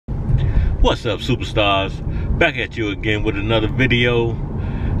What's up, superstars? Back at you again with another video.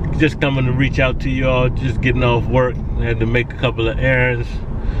 Just coming to reach out to y'all, just getting off work. I had to make a couple of errands,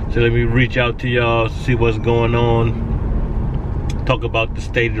 so let me reach out to y'all, see what's going on, talk about the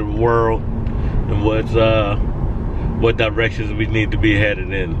state of the world and what directions we need to be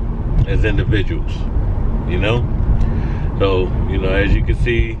headed in as individuals, you know. So, you know, as you can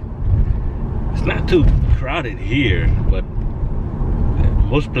see, it's not too crowded here, but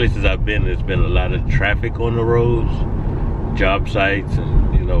most places I've been, there's been a lot of traffic on the roads, job sites,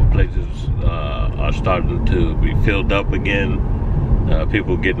 and you know, places are starting to be filled up again.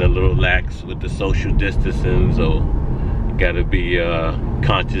 People getting a little lax with the social distancing, so you gotta be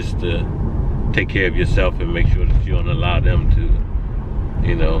conscious to take care of yourself and make sure that you don't allow them to,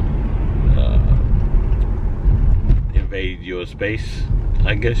 you know, invade your space,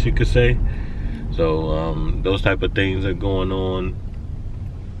 I guess you could say. So those type of things are going on.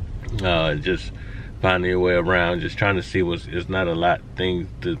 Just finding your way around, just trying to see it's not a lot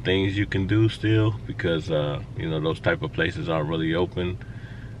the things you can do still, because you know, those type of places aren't really open.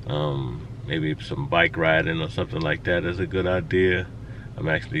 Maybe some bike riding or something like that is a good idea. I'm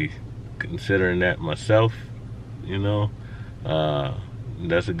actually considering that myself, you know.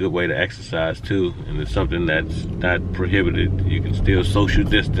 That's a good way to exercise too, and it's something that's not prohibited. You can still social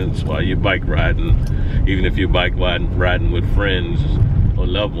distance while you're bike riding, even if you're bike riding with friends or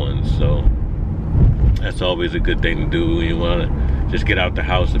loved ones. So that's always a good thing to do. You want to just get out the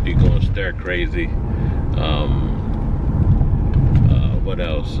house if you're going stir crazy. What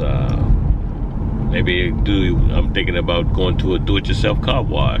else? I'm thinking about going to a do-it-yourself car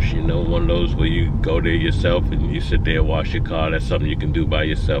wash, you know, one of those where you go there yourself and you sit there and wash your car. That's something you can do by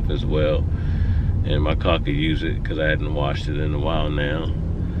yourself as well. And my car could use it because I hadn't washed it in a while now.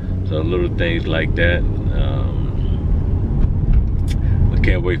 So little things like that. I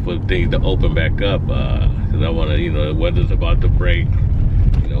can't wait for things to open back up, because I want to, you know, the weather's about to break.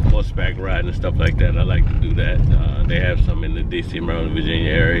 You know, horseback riding and stuff like that, I like to do that. They have some in the DC, Maryland, Virginia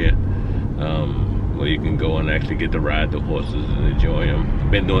area, where you can go and actually get to ride the horses and enjoy them.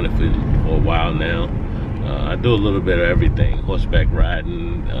 I've been doing it for a while now. I do a little bit of everything: horseback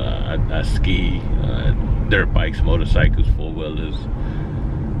riding, I ski, dirt bikes, motorcycles, four-wheelers.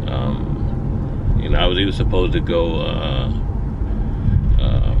 You know, I was even supposed to go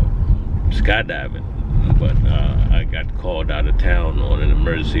skydiving, but I got called out of town on an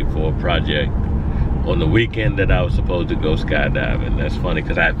emergency for a project on the weekend that I was supposed to go skydiving. That's funny,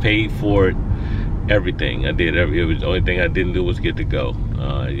 because I paid for it, everything. I did it was the only thing I didn't do was get to go.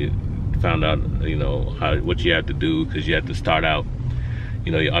 You found out, you know, what you have to do, because you have to start out,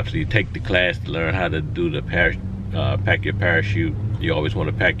 you know, you actually take the class to learn how to do the pack your parachute. You always want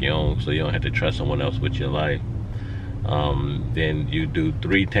to pack your own, so you don't have to trust someone else with your life. Then you do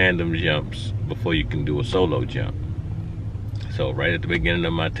 3 tandem jumps before you can do a solo jump. So right at the beginning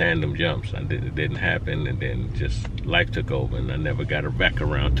of my tandem jumps, it didn't happen, and then just life took over, and I never got back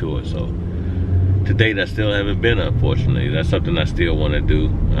around to it. So to date, I still haven't been, unfortunately. That's something I still want to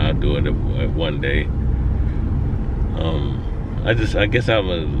do. I'll do it one day. I guess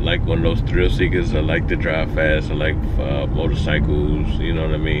I'm like one of those thrill seekers. I like to drive fast. I like motorcycles, you know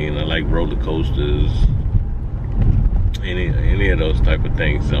what I mean? I like roller coasters. Any of those type of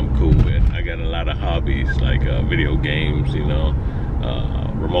things I'm cool with. I got a lot of hobbies, like video games, you know,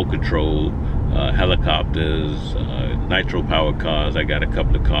 remote control, helicopters, nitro powered cars. I got a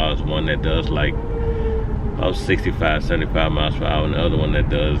couple of cars, one that does like about 65, 75 miles per hour, and the other one that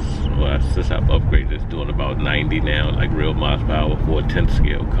does, well, since I've upgraded, it's doing about 90 now, like real miles per hour for a 10th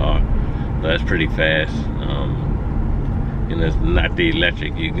scale car. So that's pretty fast. And it's not the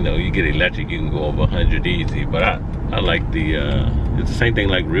electric. You know, you get electric, you can go over 100 easy. But I like it's the same thing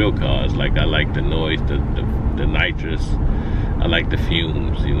like real cars. Like, I like the noise, the nitrous. I like the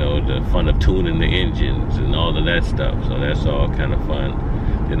fumes, you know, the fun of tuning the engines and all of that stuff. So that's all kind of fun.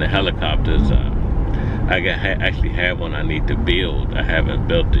 Then the helicopters, I actually have one I need to build. I haven't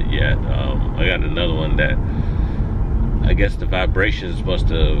built it yet. I got another one that I guess the vibrations must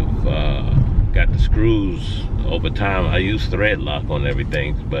have got the screws over time. I use thread lock on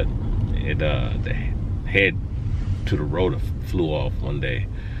everything, but the head to the rotor flew off one day,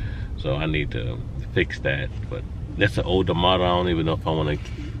 so I need to fix that. But that's an older model. I don't even know if I want to,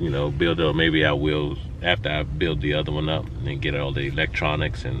 you know, build it, or maybe I will after I build the other one up and get all the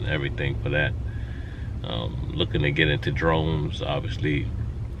electronics and everything for that. Looking to get into drones, obviously.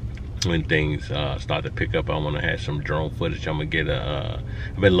 When things start to pick up, I want to have some drone footage. I'm gonna get I've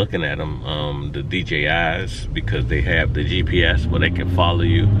been looking at them, the DJIs, because they have the GPS where they can follow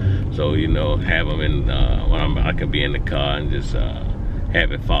you. So, you know, have them in when I can be in the car and just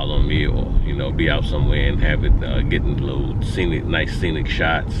have it follow me, or you know, be out somewhere and have it getting little nice scenic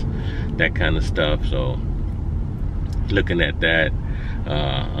shots, that kind of stuff. So looking at that,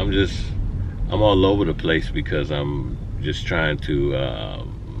 I'm all over the place because I'm just trying to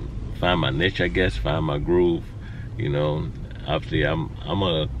find my niche, I guess, find my groove. You know, obviously I'm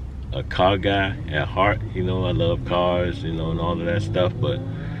a car guy at heart. You know, I love cars, you know, and all of that stuff, but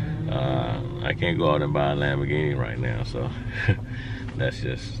I can't go out and buy a Lamborghini right now, so that's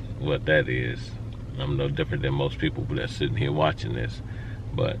just what that is. I'm no different than most people that's sitting here watching this.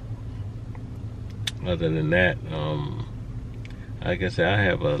 But other than that, like I said, I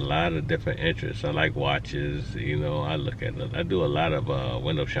have a lot of different interests. I like watches, you know. I do a lot of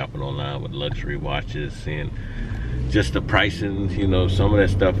window shopping online with luxury watches, seeing just the pricing. You know, some of that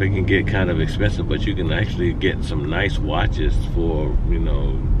stuff, it can get kind of expensive, but you can actually get some nice watches for, you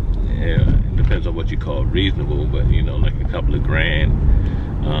know, it depends on what you call reasonable, but you know, like a couple of grand,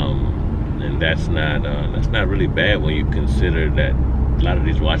 and that's not really bad when you consider that a lot of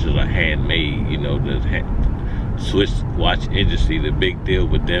these watches are handmade. You know, the Swiss watch industry, the big deal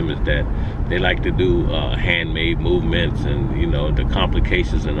with them is that they like to do handmade movements, and you know, the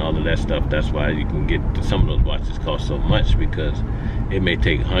complications and all of that stuff. That's why you can get some of those watches cost so much, because it may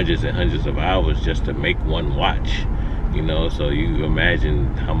take hundreds and hundreds of hours just to make one watch. You know, so you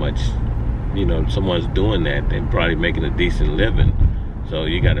imagine how much, you know, someone's doing that, they're probably making a decent living. So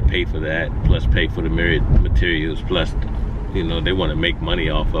you got to pay for that, plus pay for the myriad materials, plus, you know, they want to make money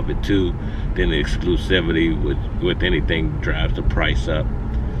off of it too. Then the exclusivity with anything drives the price up.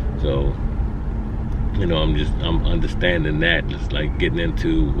 So, you know, I'm understanding that. It's like getting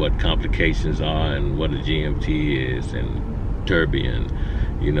into what complications are and what a GMT is, and tourbillon,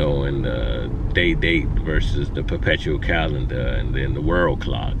 you know, and day date versus the perpetual calendar, and then the world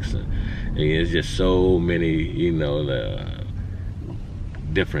clocks. And it's just so many, you know, the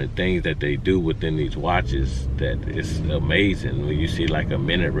different things that they do within these watches that it's amazing. When you see like a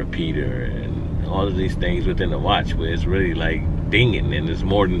minute repeater and all of these things within the watch, where it's really like dinging, and it's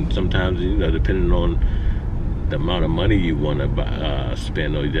more than sometimes, you know, depending on the amount of money you want to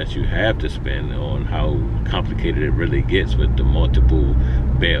spend, or that you have to spend, on how complicated it really gets with the multiple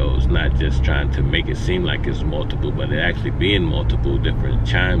bells, not just trying to make it seem like it's multiple, but it actually being multiple different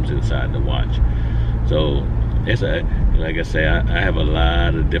chimes inside the watch. So it's like I say, I have a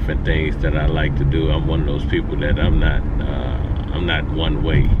lot of different things that I like to do. I'm one of those people that I'm not one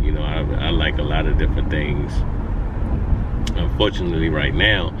way. You know, I like a lot of different things. Unfortunately, right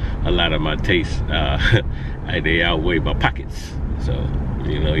now, a lot of my tastes, they outweigh my pockets. So,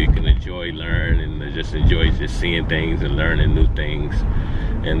 you know, you can learn, and just enjoy just seeing things and learning new things.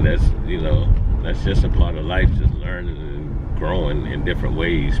 And that's, you know, that's just a part of life, just learning and growing in different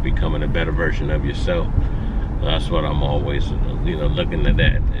ways, becoming a better version of yourself. That's what I'm always, you know, looking at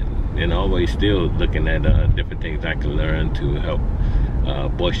that, and always still looking at different things I can learn to help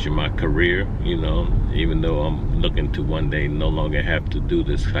bolster my career, you know, even though I'm looking to one day no longer have to do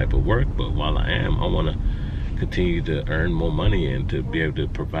this type of work. But while I am, I want to continue to earn more money and to be able to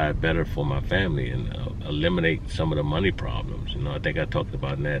provide better for my family, and eliminate some of the money problems. You know, I think I talked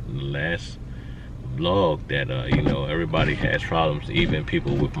about that in the last vlog, that you know, everybody has problems, even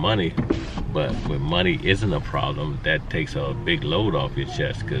people with money. But when money isn't a problem, that takes a big load off your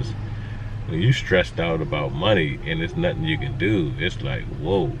chest, because when you're stressed out about money and there's nothing you can do, it's like,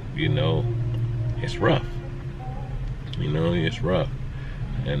 whoa, you know, it's rough. You know, it's rough.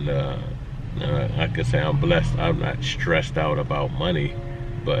 And I can say I'm blessed. I'm not stressed out about money,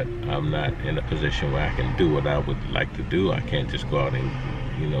 but I'm not in a position where I can do what I would like to do. I can't just go out and,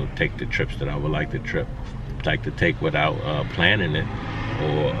 you know, take the trips that I would like to take without planning it,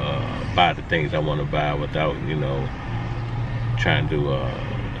 or buy the things I want to buy without, you know, trying to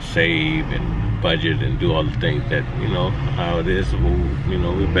save and budget and do all the things that, you know, how it is. You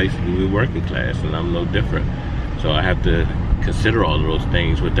know, we're working class, and I'm no different. So I have to consider all of those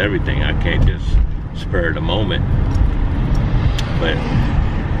things with everything. I can't just spur the moment. But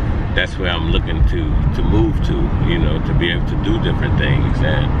that's where I'm looking to move to, you know, to be able to do different things,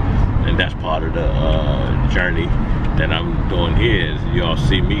 and that's part of the journey that I'm doing here. Is y'all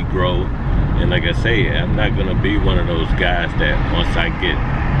see me grow, and like I say, I'm not gonna be one of those guys that once I get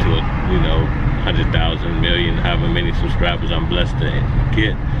to a, you know, 100,000, million, however many subscribers I'm blessed to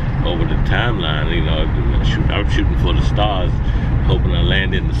get over the timeline, you know, I'm shooting for the stars, hoping I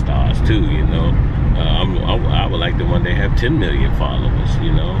land in the stars too, you know. I would like to one day have 10 million followers,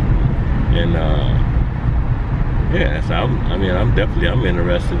 you know. And yeah, so I'm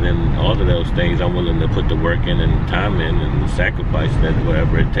interested in all of those things. I'm willing to put the work in and time in and sacrifice that,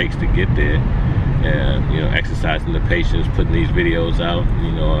 whatever it takes to get there. and exercising the patience, putting these videos out.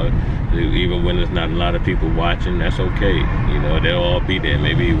 Even when there's not a lot of people watching, that's okay. They'll all be there.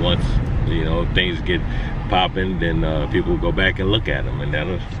 Maybe once things get popping, then people go back and look at them, and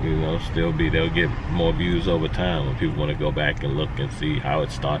that'll still be, they'll get more views over time when people want to go back and look and see how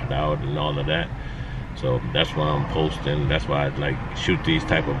it started out and all of that. So that's why I'm posting. That's why I like shoot these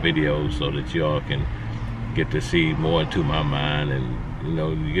type of videos, so that y'all can get to see more into my mind, and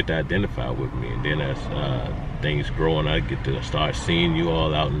you get to identify with me. And then as things grow and I get to start seeing you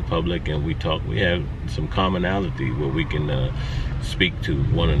all out in public and we talk, we have some commonality where we can speak to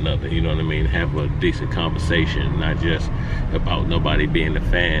one another, you know what I mean, have a decent conversation, not just about nobody being a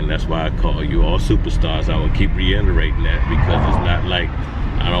fan. That's why I call you all superstars. I will keep reiterating that, because it's not like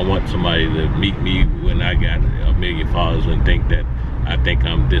I don't want somebody to meet me when I got a million followers and think that I think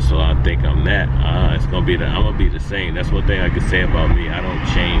I'm this or I think I'm that. It's gonna be I'm gonna be the same. That's one thing I can say about me. I don't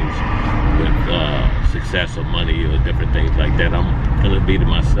change with success or money or different things like that. I'm gonna be to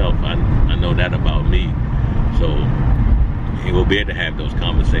myself. I know that about me. So you will be able to have those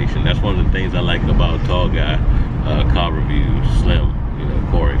conversations. That's one of the things I like about Tall Guy Car Reviews, Slim,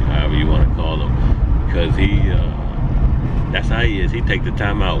 Corey, however you want to call him, because he that's how he is. He take the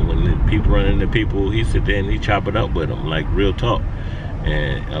time out when the people run into people. He sit there and he chop it up with them, like real talk.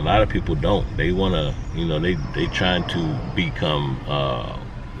 And a lot of people don't. They want to, they trying to become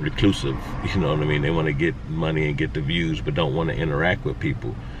reclusive. You know what I mean? They want to get money and get the views, but don't want to interact with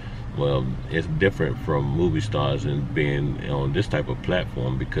people. Well, it's different from movie stars and being on this type of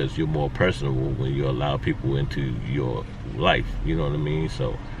platform, because you're more personable when you allow people into your life. You know what I mean?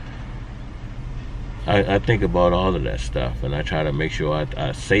 So I think about all of that stuff, and I try to make sure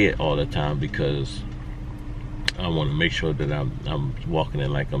I say it all the time, because I want to make sure that I'm walking it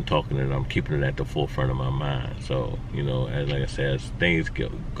like I'm talking it. I'm keeping it at the forefront of my mind. So as like I said, as things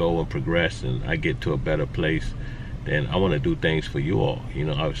go and progress, and I get to a better place, then I want to do things for you all.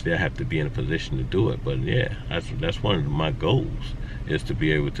 Obviously I have to be in a position to do it, but yeah, that's one of my goals, is to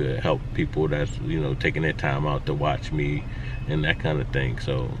be able to help people that's taking their time out to watch me and that kind of thing.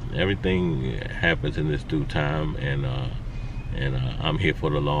 So everything happens in its due time, and I'm here for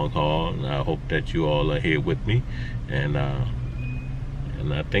the long haul, and I hope that you all are here with me, and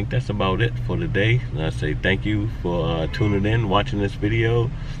I think that's about it for today. And I say thank you for tuning in, watching this video.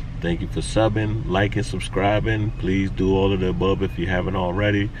 Thank you for subbing, liking, subscribing. Please do all of the above if you haven't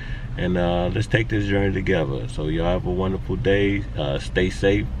already, and let's take this journey together. So y'all have a wonderful day. Stay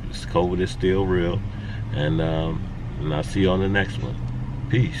safe. COVID is still real, and I'll see you on the next one.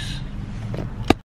 Peace.